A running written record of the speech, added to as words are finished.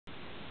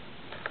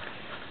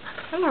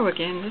Hello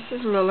again, this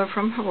is Lila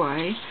from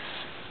Hawaii.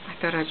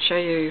 I thought I'd show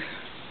you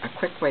a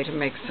quick way to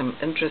make some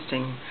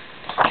interesting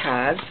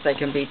cards. They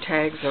can be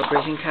tags or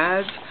greeting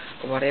cards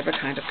or whatever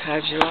kind of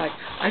cards you like.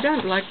 I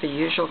don't like the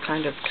usual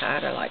kind of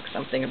card, I like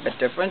something a bit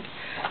different.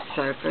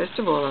 So first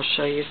of all I'll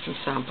show you some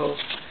samples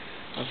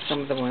of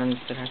some of the ones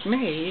that I've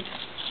made.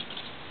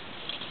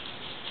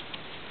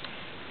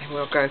 And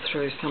we'll go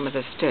through some of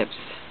the steps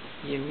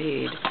you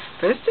need.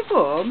 First of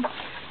all,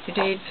 you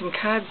need some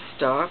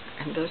cardstock,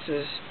 and this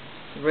is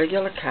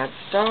regular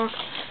cardstock,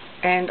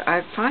 and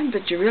I find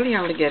that you really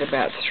only get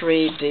about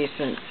 3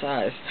 decent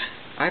size.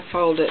 I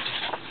fold it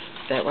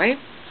that way,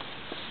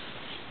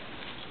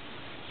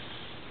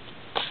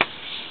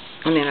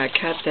 and then I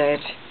cut that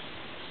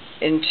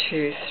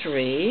into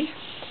 3,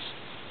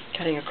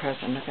 cutting across.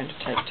 I'm not going to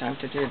take time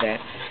to do that,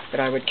 but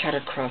I would cut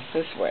across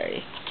this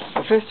way.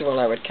 Well, first of all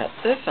I would cut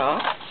this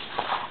off,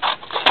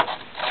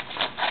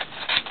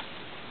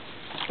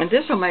 and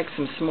this will make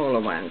some smaller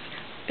ones.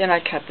 Then I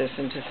cut this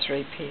into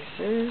 3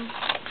 pieces.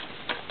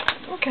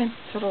 Okay,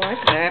 sort of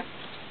like that.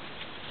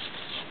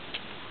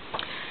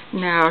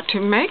 Now, to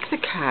make the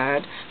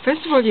card,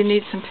 first of all you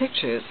need some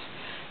pictures.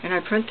 And I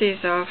print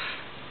these off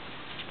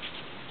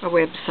a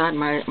website,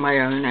 my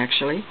own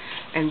actually,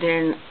 and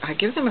then I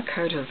give them a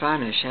coat of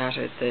varnish out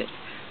at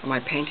on my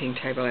painting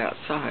table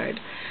outside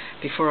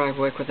before I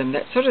work with them.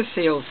 That sort of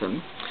seals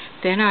them.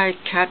 Then I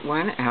cut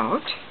one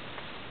out.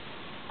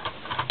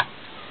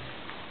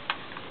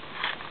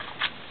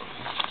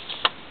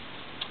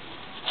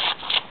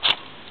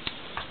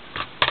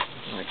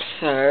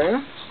 So,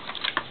 I'm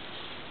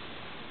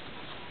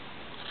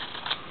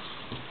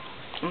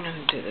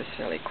going to do this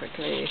fairly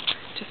quickly,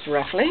 just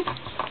roughly,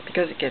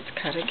 because it gets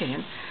cut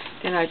again.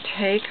 Then I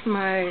take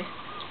my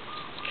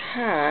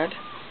card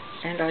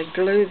and I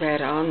glue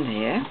that on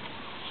there.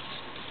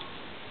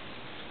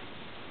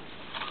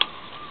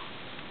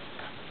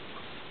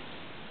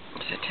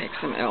 So take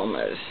some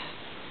Elmer's.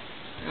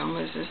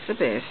 Elmer's is the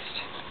best.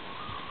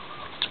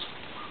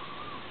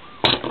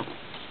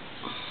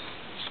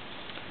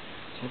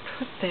 So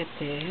put that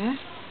there.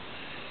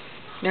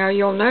 Now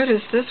you'll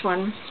notice this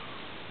one,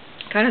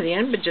 kind of the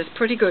image is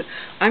pretty good.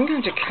 I'm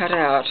going to cut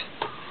out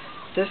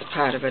this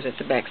part of it at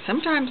the back.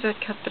 Sometimes I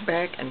cut the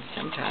back and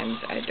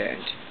sometimes I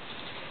don't.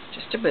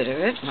 Just a bit of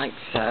it, like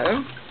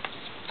so.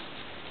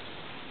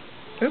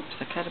 Oops,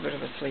 I cut a bit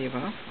of a sleeve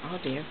off. Oh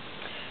dear.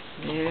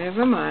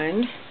 Never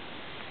mind.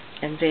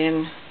 And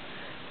then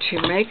to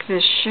make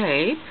this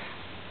shape,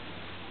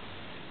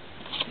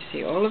 you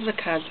see all of the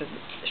cards are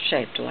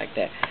shaped like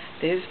that.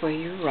 There's where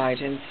you write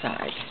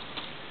inside.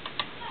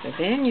 So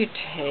then you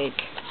take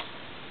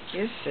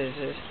your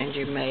scissors and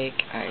you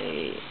make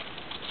a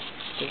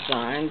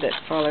design that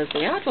follows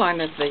the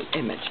outline of the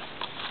image.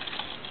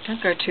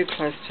 Don't go too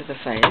close to the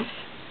face.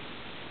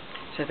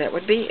 So that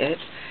would be it.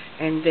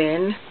 And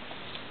then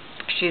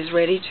she's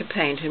ready to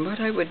paint. And what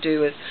I would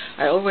do is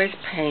I always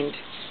paint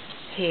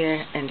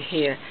here and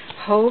here.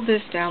 Hold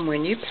this down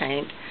when you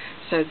paint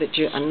so that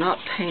you are not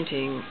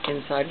painting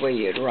inside where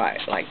you'd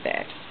write, like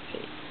that.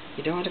 See?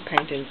 You don't want to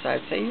paint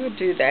inside, so you would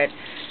do that,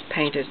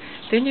 paint it.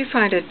 Then you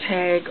find a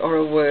tag or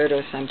a word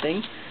or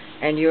something,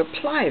 and you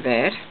apply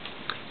that.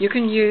 You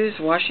can use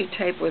washi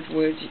tape with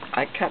words.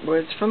 I cut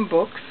words from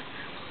books.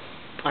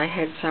 I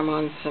had some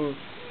on some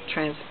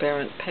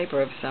transparent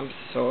paper of some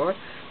sort.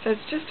 So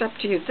it's just up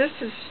to you. This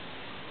is,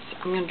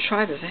 I'm going to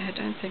try this. I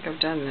don't think I've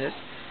done this.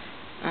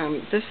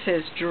 This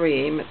says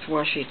dream. It's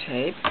washi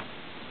tape.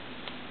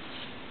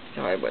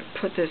 So I would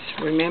put this,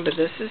 remember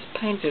this is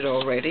painted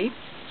already.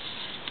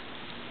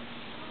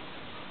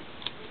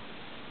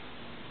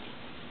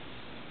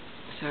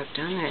 So I've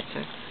done that,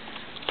 so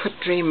put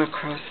dream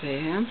across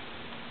there.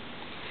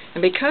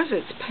 And because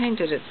it's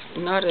painted, it's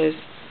not as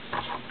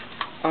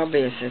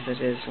obvious as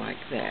it is like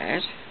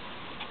that.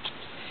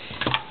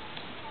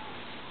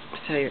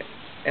 So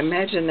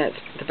imagine that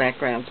the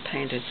background's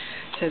painted.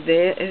 So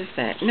there is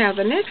that. Now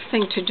the next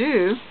thing to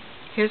do,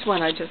 here's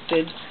one I just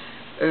did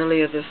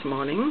earlier this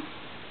morning.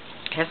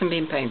 Hasn't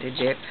been painted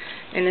yet.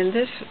 And in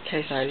this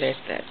case I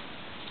left that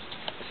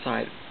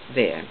side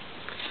there.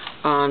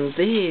 On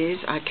these,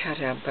 I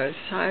cut out both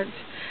sides.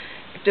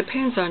 It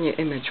depends on your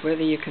image,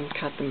 whether you can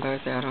cut them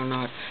both out or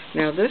not.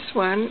 Now this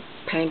one,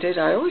 painted,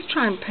 I always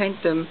try and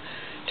paint them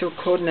to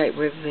coordinate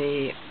with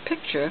the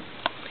picture,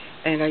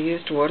 and I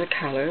used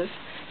watercolors.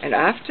 And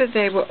after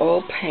they were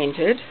all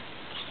painted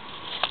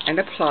and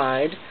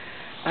applied,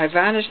 I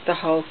varnished the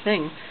whole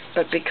thing,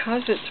 but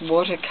because it's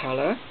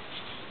watercolor,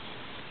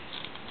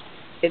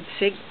 it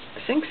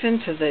sinks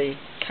into the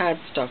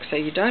cardstock, so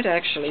you don't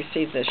actually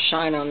see the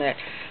shine on that,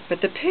 but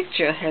the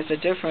picture has a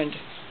different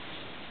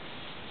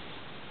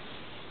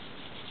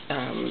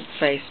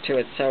face to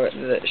it, so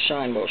the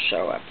shine will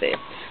show up there.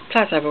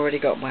 Plus I've already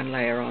got one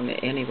layer on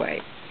there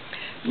anyway.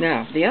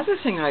 Now the other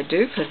thing I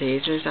do for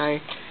these is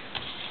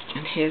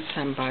and here's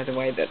some, by the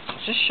way, that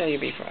I'll just show you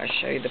before I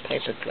show you the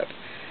paper clip.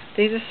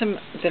 These are some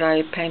that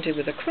I painted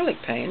with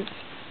acrylic paints.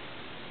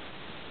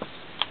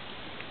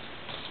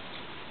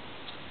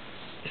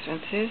 This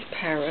one says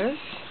Paris.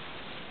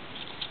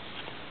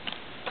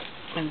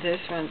 And this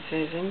one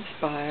says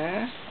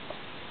inspire.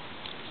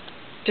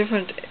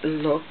 Different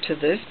look to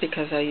this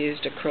because I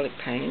used acrylic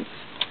paints,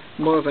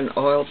 more of an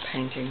oil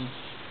painting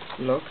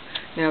look.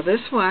 Now this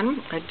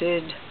one I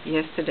did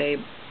yesterday,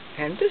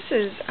 and this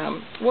is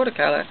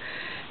watercolor,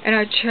 and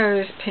I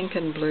chose pink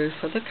and blue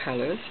for the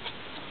colors.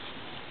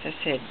 As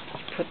I said,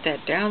 put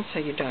that down so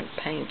you don't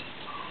paint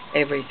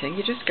everything.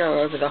 You just go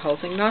over the whole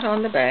thing, not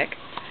on the back.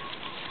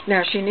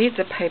 Now she needs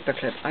a paper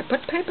clip. I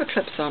put paper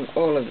clips on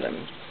all of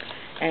them,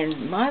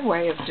 and my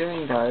way of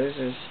doing those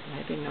is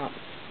maybe not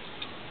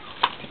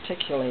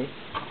particularly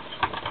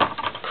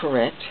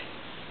correct.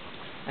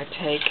 I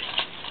take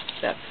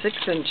about 6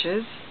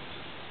 inches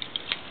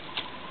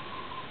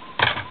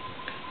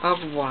of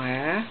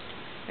wire,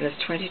 and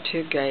it's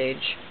 22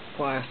 gauge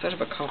wire, sort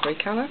of a coppery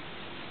color,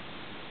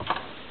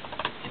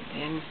 and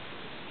then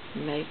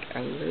make a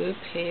loop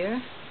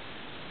here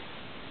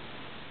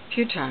a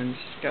few times,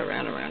 go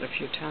around a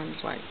few times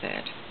like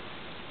that.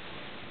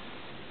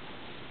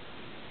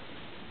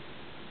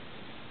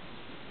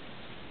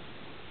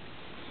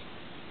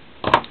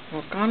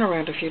 I've gone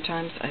around a few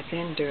times. I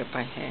then do it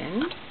by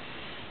hand.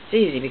 It's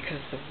easy because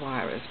the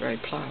wire is very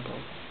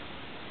pliable.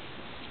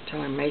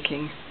 Till I'm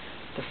making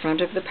the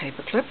front of the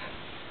paper clip.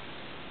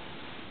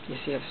 You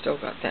see I've still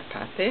got that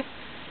part there.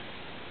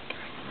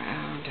 Going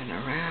around and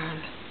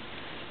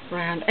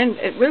around, and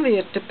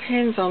it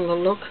depends on the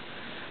look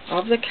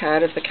of the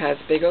card, if the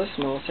card's big or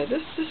small. So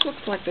this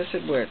looks like this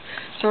would work.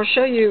 So I'll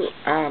show you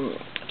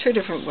 2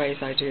 different ways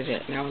I do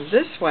that. Now on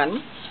this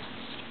one,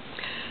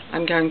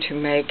 I'm going to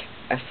make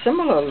a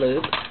similar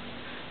loop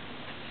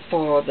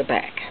for the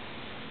back.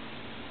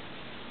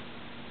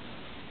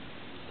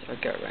 So I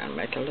go around,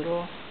 make a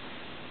little.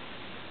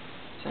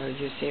 So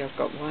you see I've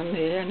got one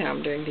there. Now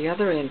I'm doing the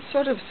other end,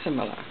 sort of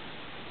similar.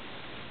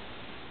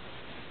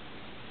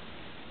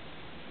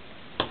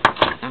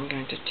 I'm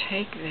going to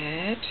take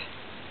that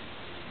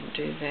and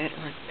do that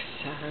like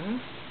so.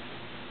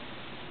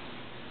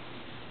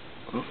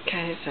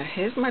 Okay, so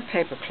here's my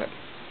paper clip.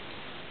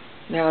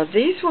 Now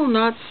these will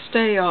not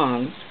stay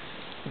on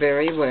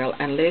very well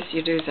unless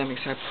you do something.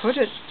 So I put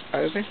it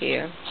over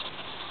here,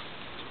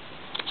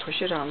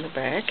 push it on the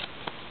back.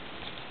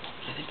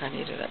 I think I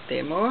need it up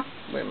there more.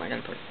 Where am I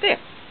going to put it? There.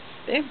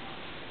 There.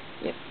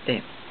 Yep,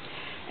 there.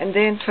 And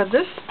then for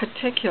this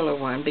particular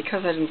one,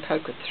 because I didn't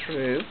poke it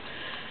through,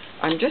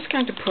 I'm just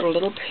going to put a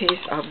little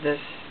piece of this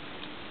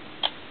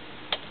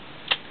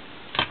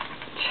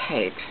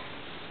tape,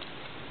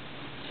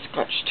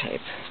 Scotch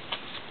tape,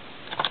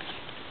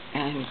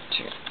 and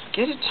to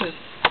get it to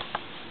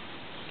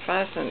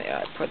fasten there,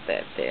 I put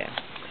that there.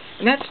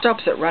 And that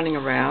stops it running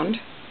around.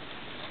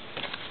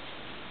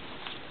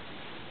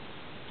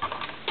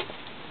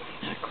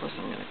 Now, of course,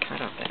 I'm going to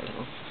cut up that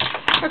little.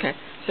 Okay,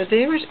 so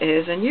there it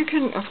is, and you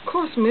can, of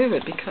course, move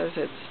it because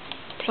it's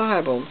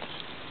pliable.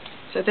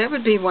 So that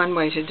would be one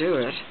way to do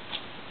it,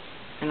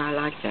 and I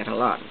like that a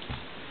lot.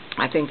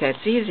 I think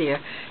that's easier.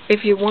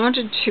 If you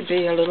wanted to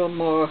be a little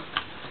more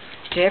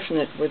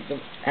definite with the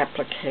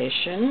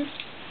application,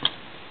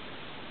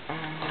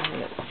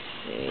 let's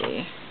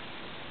see.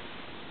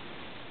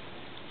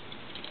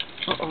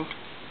 Uh-oh.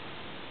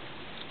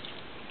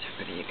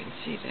 Hopefully you can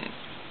see that.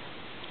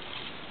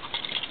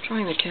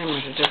 Trying the camera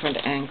at a different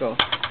angle.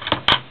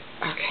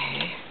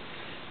 Okay.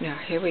 Now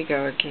here we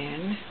go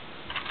again.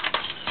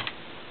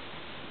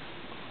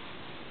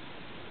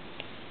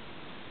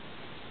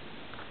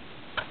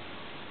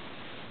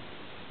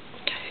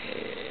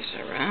 Okay,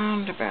 so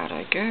roundabout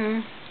I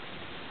go.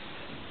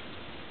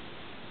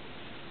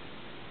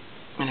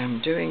 And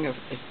I'm doing it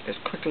as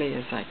quickly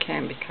as I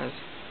can because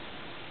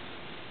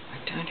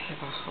I don't have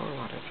a whole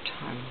lot of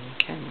time on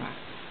the camera.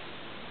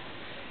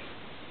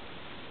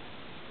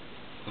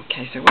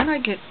 Okay, so when I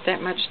get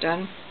that much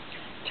done,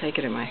 take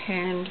it in my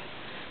hand.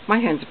 My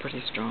hands are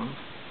pretty strong.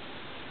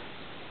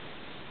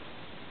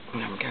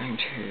 And I'm going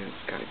to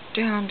go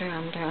down,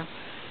 down, down.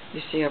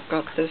 You see I've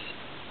got this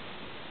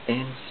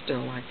end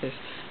still like this.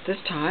 This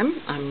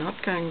time I'm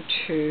not going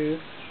to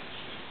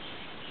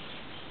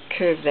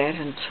curve that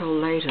until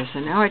later. So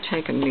now I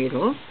take a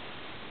needle.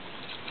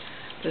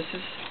 This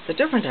is the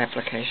different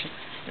application,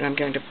 and I'm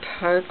going to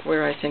poke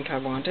where I think I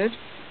want it,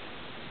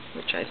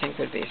 which I think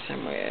would be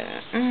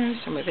somewhere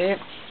there,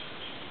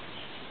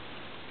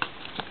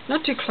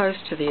 not too close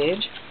to the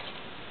edge,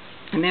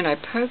 and then I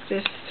poke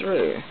this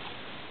through,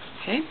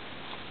 okay,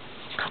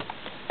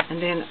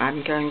 and then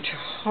I'm going to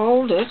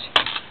hold it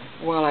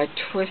while I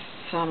twist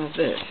some of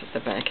this at the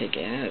back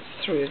again, and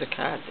it's through the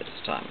card this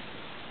time.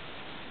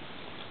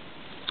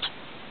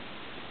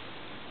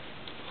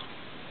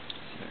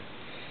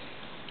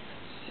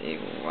 See,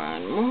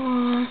 one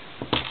more.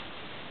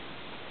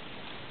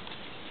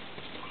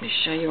 Let me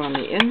show you on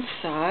the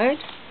inside.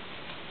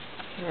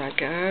 Here I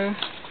go.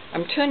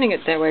 I'm turning it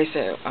that way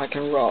so I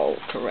can roll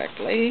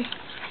correctly.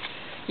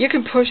 You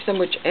can push them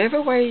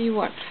whichever way you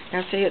want.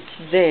 Now see,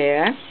 it's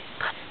there.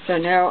 So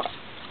now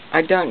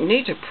I don't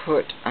need to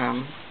put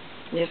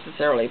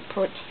necessarily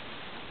put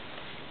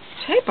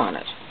tape on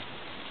it.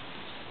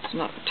 It's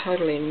not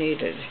totally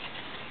needed.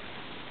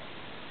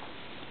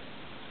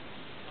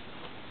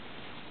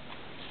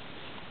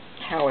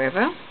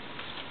 However,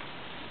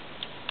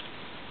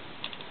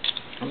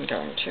 I'm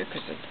going to,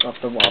 because it's got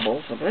the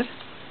wobbles of it.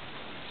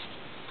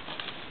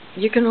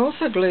 You can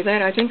also glue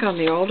that. I think on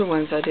the older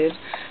ones I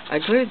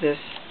glued this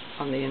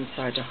on the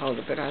inside to hold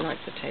it, but I like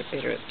the tape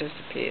better. It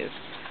disappears.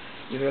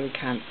 You really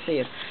can't see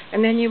it.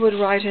 And then you would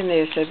write in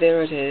there, so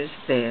there it is,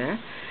 there.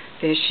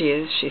 There she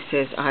is. She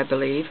says, I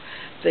believe.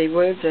 The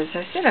words, as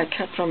I said, I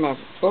cut from a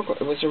book.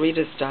 It was a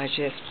Reader's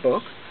Digest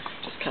book.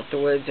 Just cut the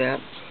words out.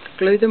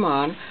 Glue them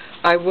on.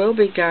 I will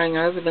be going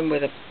over them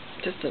with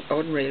just an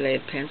ordinary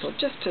lead pencil,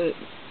 just to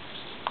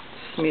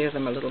smear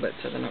them a little bit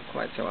so they're not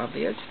quite so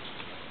obvious.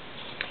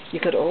 You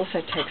could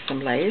also take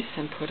some lace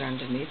and put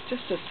underneath,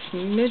 just a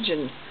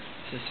smidgen.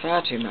 This is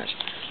far too much,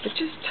 but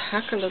just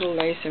tuck a little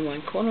lace in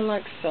one corner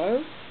like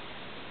so.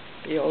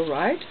 Be all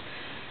right.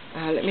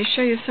 Let me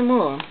show you some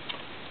more.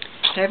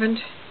 Haven't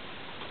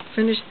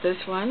finished this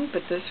one,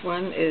 but this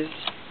one is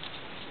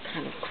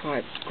kind of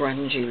quite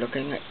grungy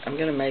looking. I'm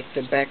going to make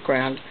the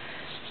background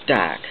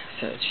dark,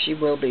 so she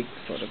will be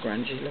sort of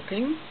grungy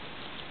looking.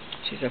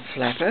 She's a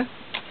flapper.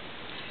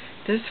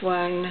 This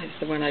one is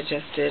the one I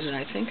just did, and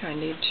I think I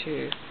need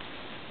to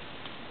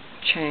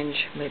change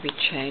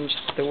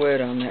the word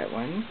on that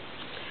one.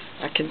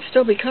 I can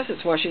still, because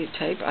it's washi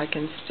tape, I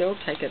can still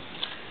take it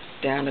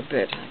down a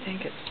bit. I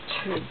think it's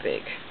too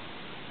big.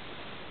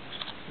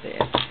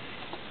 There.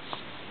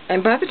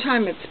 And by the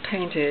time it's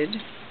painted,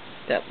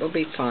 that will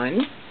be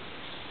fine.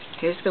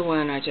 Here's the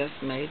one I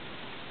just made.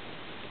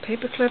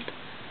 Paperclip.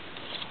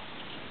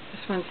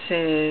 This one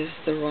says,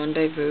 the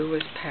rendezvous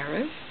was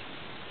Paris.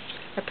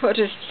 I put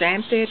a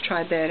stamp there,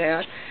 tried that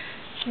out.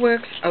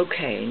 Works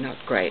okay, not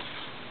great.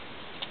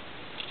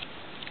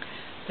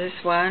 This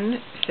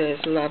one says,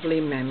 lovely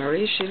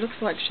memory. She looks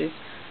like she's,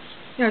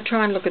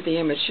 try and look at the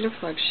image. She looks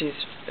like she's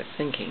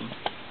thinking.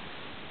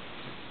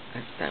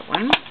 That's that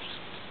one.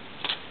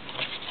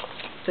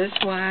 This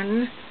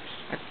one,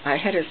 I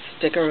had a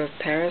sticker of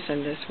Paris,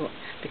 and this one,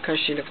 because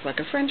she looks like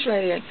a French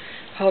lady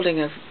holding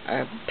a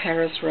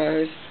Paris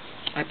rose,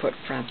 I put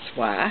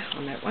Francois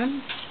on that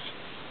one.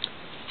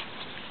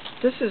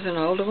 This is an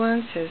older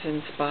one, says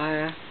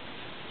Inspire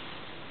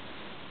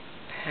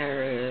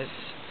Paris.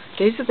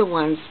 These are the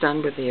ones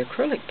done with the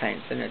acrylic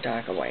paints in a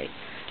darker way.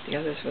 The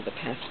others were the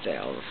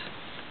pastels.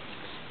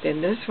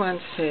 Then this one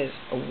says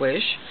a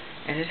wish,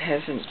 and it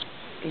hasn't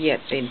yet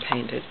been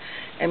painted.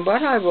 And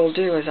what I will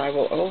do is I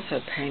will also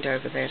paint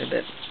over that a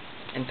bit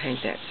and paint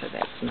that, so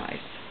that's nice.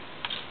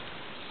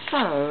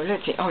 So,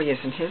 let's see. Oh yes,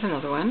 and here's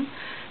another one.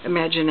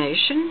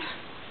 Imagination.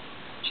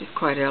 She's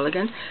quite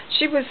elegant.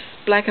 She was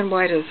black and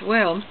white as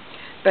well,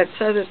 but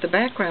so that the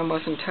background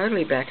wasn't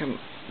totally black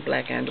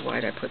and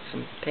white, I put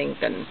some pink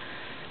and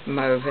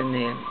mauve in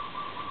there.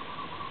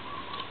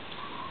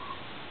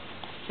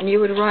 And you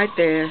would write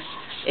there,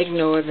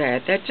 ignore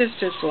that. That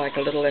just is like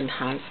a little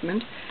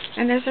enhancement.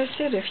 And as I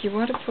said, if you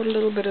want to put a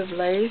little bit of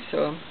lace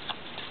or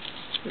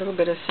a little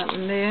bit of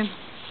something there,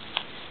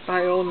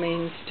 by all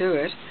means do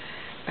it.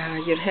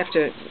 You'd have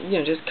to,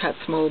 just cut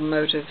small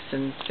motifs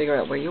and figure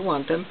out where you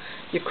want them.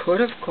 You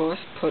could, of course,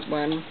 put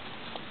one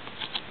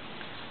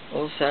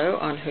also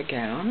on her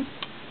gown.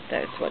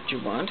 That's what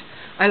you want.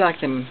 I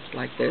like them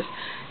like this,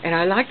 and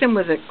I like them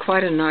with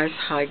quite a nice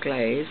high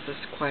glaze. This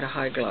is quite a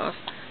high gloss.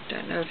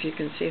 Don't know if you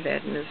can see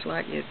that in this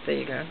light. Yes, there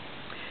you go.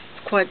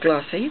 It's quite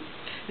glossy.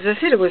 As I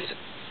said, it was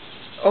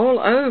all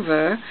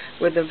over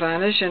with the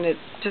varnish, and it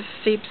just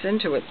seeps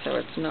into it, so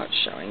it's not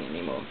showing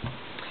anymore.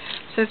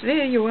 So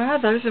there you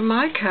are. Those are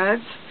my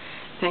cards.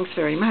 Thanks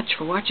very much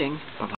for watching. Bye-bye.